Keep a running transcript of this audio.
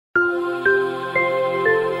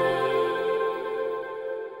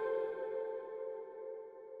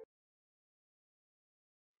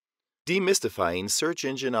Demystifying search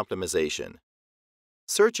engine optimization.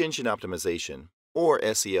 Search engine optimization, or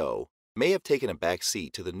SEO, may have taken a back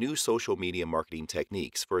seat to the new social media marketing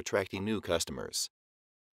techniques for attracting new customers.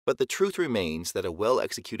 But the truth remains that a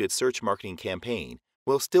well-executed search marketing campaign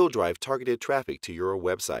will still drive targeted traffic to your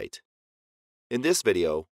website. In this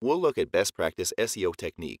video, we'll look at best practice SEO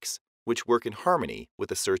techniques, which work in harmony with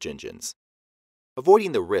the search engines,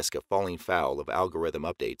 avoiding the risk of falling foul of algorithm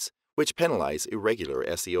updates, which penalize irregular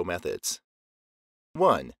SEO methods.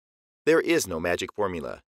 1. There is no magic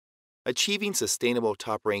formula. Achieving sustainable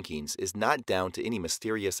top rankings is not down to any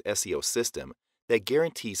mysterious SEO system that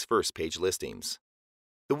guarantees first-page listings.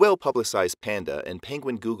 The well-publicized Panda and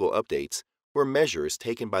Penguin Google updates were measures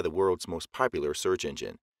taken by the world's most popular search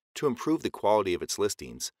engine to improve the quality of its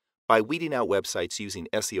listings by weeding out websites using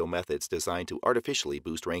SEO methods designed to artificially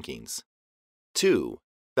boost rankings. 2.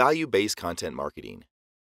 Value-based content marketing.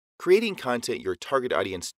 Creating content your target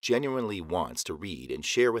audience genuinely wants to read and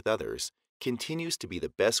share with others continues to be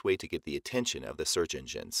the best way to get the attention of the search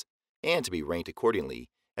engines and to be ranked accordingly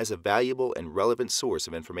as a valuable and relevant source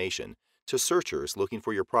of information to searchers looking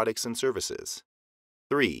for your products and services.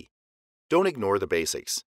 3. Don't ignore the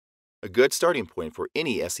basics. A good starting point for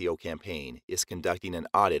any SEO campaign is conducting an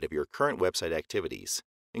audit of your current website activities,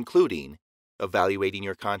 including evaluating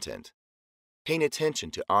your content, paying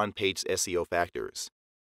attention to on-page SEO factors,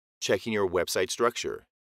 checking your website structure,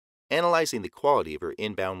 analyzing the quality of your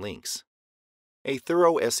inbound links. A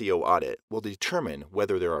thorough SEO audit will determine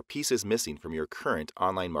whether there are pieces missing from your current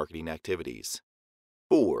online marketing activities.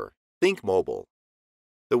 4. Think mobile.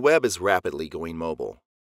 The web is rapidly going mobile.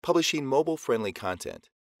 Publishing mobile-friendly content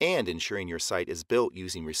and ensuring your site is built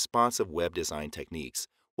using responsive web design techniques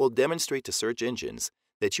will demonstrate to search engines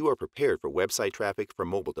that you are prepared for website traffic from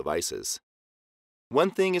mobile devices. One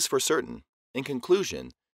thing is for certain. In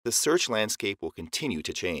conclusion, the search landscape will continue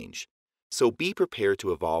to change, so be prepared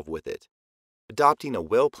to evolve with it. Adopting a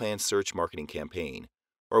well-planned search marketing campaign,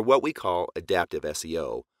 or what we call adaptive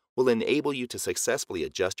SEO, will enable you to successfully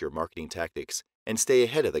adjust your marketing tactics and stay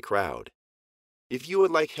ahead of the crowd. If you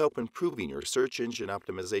would like help improving your search engine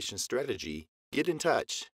optimization strategy, get in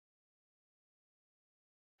touch.